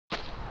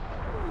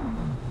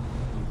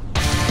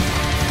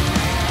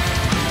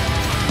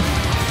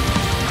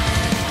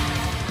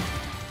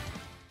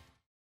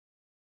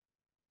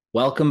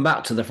Welcome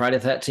back to the Friday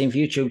 13th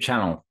YouTube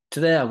channel.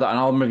 Today I've got an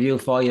album review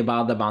for you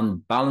by the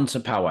band Balance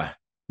of Power.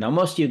 Now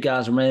most of you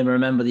guys may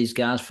remember these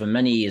guys from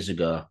many years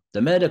ago.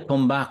 They made a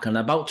comeback and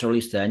are about to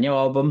release their new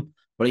album,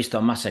 released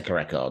on Massacre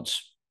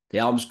Records. The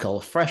album's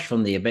called Fresh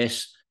from the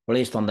Abyss,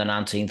 released on the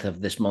 19th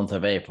of this month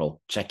of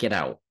April. Check it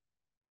out.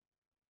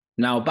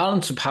 Now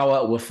Balance of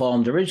Power were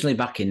formed originally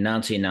back in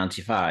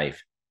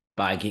 1995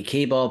 by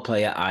keyboard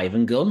player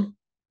Ivan Gunn,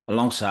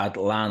 alongside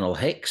Lionel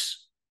Hicks.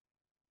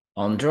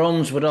 On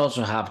drums, we'd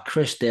also have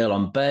Chris Dale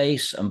on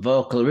bass and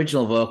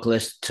original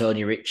vocalist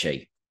Tony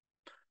Richie,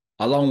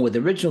 along with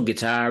original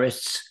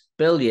guitarists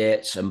Bill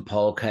Yates and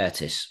Paul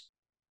Curtis.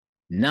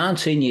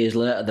 19 years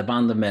later, the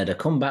band have made a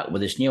comeback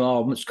with this new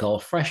album. It's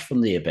called Fresh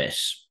from the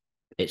Abyss.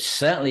 It's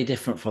certainly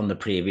different from the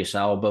previous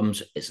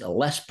albums. It's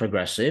less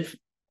progressive,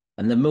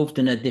 and they've moved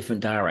in a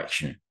different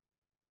direction.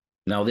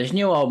 Now, this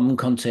new album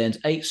contains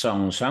 8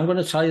 songs, so I'm going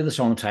to tell you the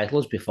song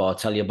titles before I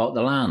tell you about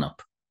the lineup.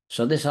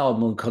 So this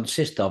album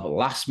consists of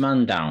Last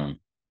Man Down,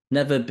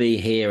 Never Be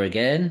Here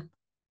Again,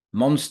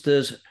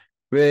 Monsters,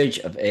 Rage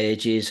of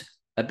Ages,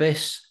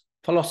 Abyss,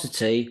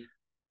 Velocity,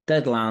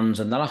 Deadlands,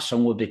 and the last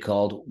song would be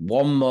called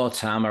One More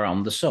Time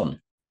Around the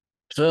Sun.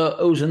 So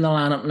who's in the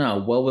lineup now?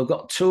 Well, we've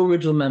got 2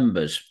 original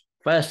members.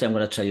 Firstly, I'm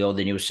going to tell you who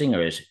the new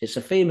singer is. It's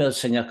a female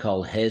singer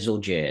called Hazel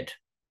Jade.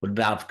 We'd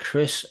have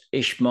Chris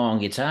Ishmore on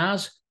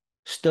guitars,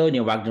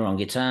 Stoney Wagner on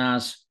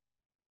guitars,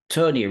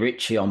 Tony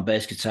Richie on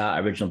bass guitar,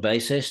 original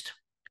bassist.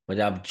 We'd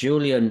have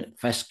Julien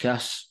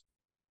Fescas.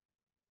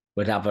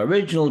 We'd have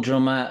original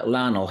drummer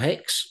Lionel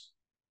Hicks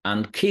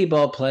and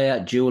keyboard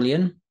player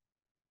Julien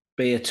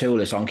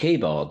Beatoulis on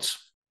keyboards.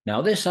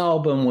 Now, this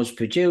album was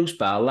produced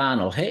by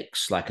Lionel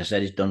Hicks. Like I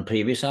said, he's done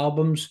previous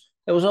albums.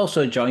 It was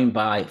also joined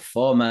by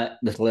former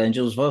Little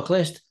Angels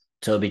vocalist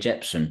Toby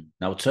Jepson.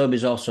 Now,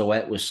 Toby's also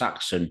worked with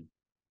Saxon.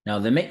 Now,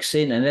 the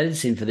mixing and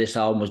editing for this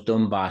album was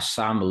done by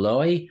Sam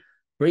Lowy,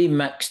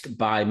 remixed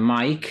by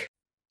Mike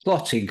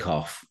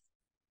Plottinkoff.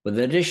 With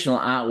additional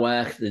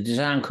artwork, the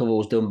design cover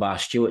was done by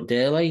Stuart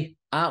Daly,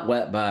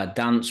 artwork by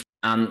Dance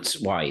Ant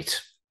White.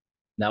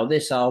 Now,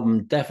 this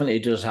album definitely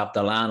does have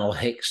the Lionel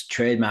Hicks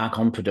trademark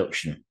on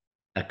production.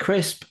 A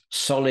crisp,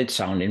 solid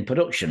sounding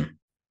production.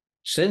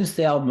 Since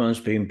the album has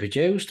been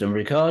produced and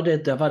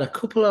recorded, they've had a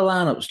couple of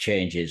lineups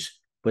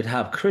changes. We'd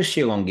have Chris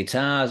Young on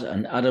guitars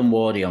and Adam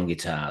Wardle on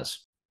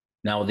guitars.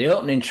 Now, the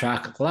opening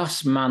track,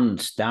 Last Man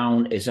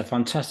Down, is a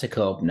fantastic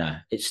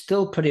opener. It's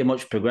still pretty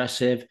much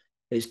progressive.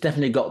 It's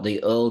definitely got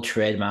the old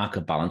trademark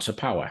of Balance of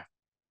Power.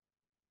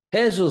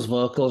 Hazel's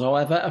vocals,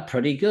 however, are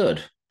pretty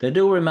good. They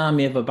do remind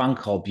me of a band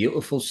called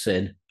Beautiful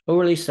Sin, who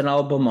released an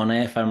album on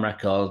AFM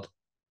Record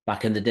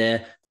back in the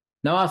day.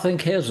 Now, I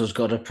think Hazel's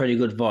got a pretty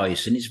good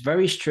voice, and it's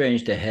very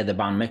strange to hear the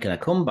band making a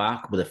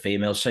comeback with a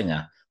female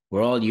singer.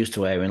 We're all used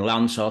to hearing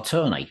Lance or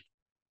Tony.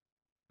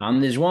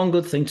 And there's one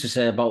good thing to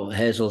say about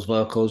Hazel's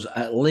vocals.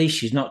 At least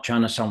she's not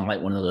trying to sound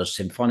like one of those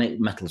symphonic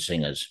metal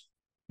singers.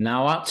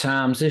 Now, at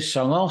times, this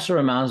song also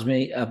reminds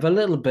me of a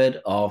little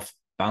bit of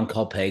a band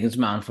called Pagan's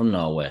Man from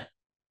Norway,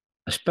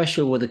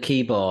 especially with the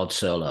keyboard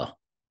solo.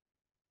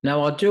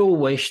 Now, I do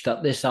wish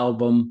that this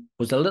album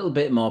was a little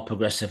bit more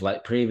progressive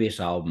like previous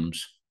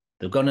albums.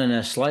 They've gone in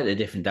a slightly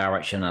different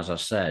direction, as I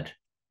said.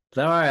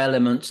 There are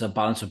elements of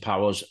Balance of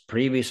Power's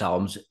previous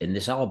albums in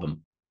this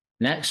album.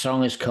 Next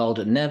song is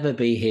called Never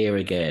Be Here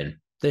Again.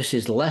 This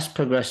is less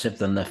progressive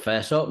than the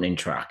first opening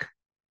track.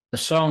 The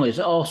song is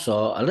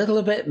also a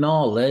little bit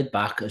more laid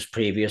back as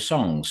previous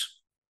songs.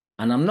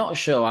 And I'm not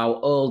sure how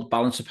old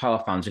Balance of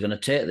Power fans are going to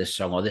take this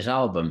song or this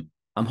album.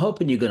 I'm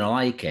hoping you're going to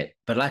like it,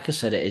 but like I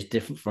said, it is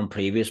different from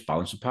previous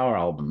Balance of Power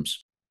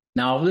albums.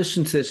 Now, I've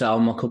listened to this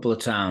album a couple of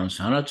times,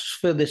 and I just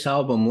feel this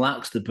album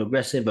lacks the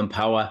progressive and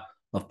power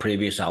of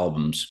previous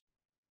albums,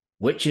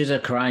 which is a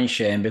crying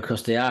shame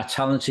because they are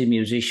talented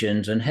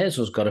musicians and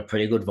Hazel's got a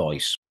pretty good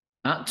voice.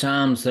 At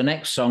times, the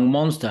next song,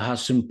 Monster,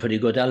 has some pretty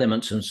good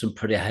elements and some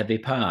pretty heavy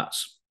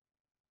parts.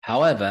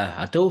 However,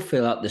 I do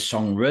feel that this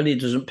song really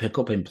doesn't pick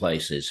up in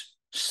places,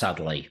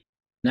 sadly.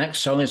 Next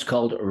song is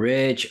called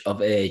Rage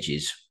of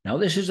Ages. Now,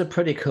 this is a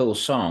pretty cool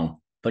song,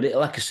 but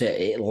like I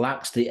say, it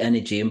lacks the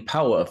energy and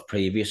power of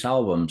previous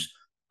albums.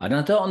 And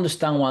I don't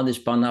understand why this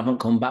band haven't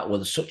come back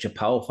with such a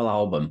powerful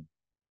album.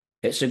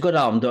 It's a good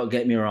album, don't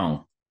get me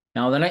wrong.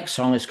 Now, the next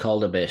song is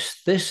called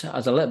Abyss. This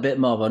has a little bit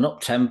more of an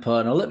up-tempo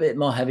and a little bit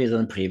more heavy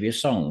than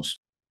previous songs.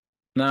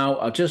 Now,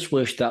 I just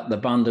wish that the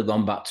band had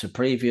gone back to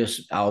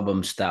previous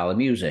album style of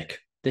music.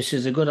 This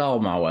is a good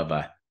album,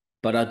 however,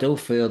 but I do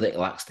feel that it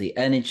lacks the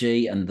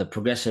energy and the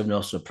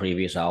progressiveness of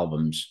previous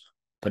albums.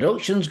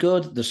 Production's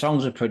good, the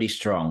songs are pretty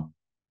strong,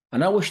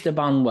 and I wish the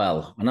band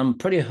well, and I'm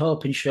pretty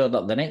hoping sure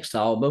that the next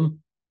album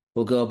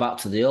will go back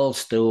to the old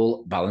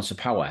school Balance of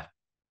Power.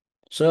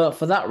 So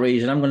for that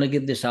reason, I'm going to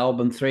give this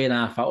album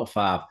 3.5 out of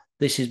 5.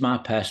 This is my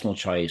personal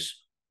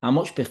choice. I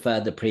much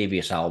prefer the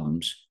previous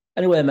albums.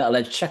 Anyway,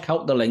 Metalheads, check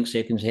out the link so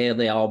you can hear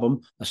the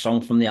album, a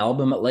song from the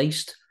album at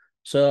least.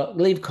 So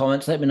leave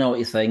comments, let me know what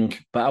you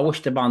think, but I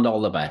wish the band all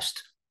the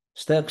best.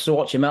 Thanks for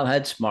watching,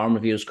 Metalheads. More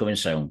reviews coming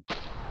soon.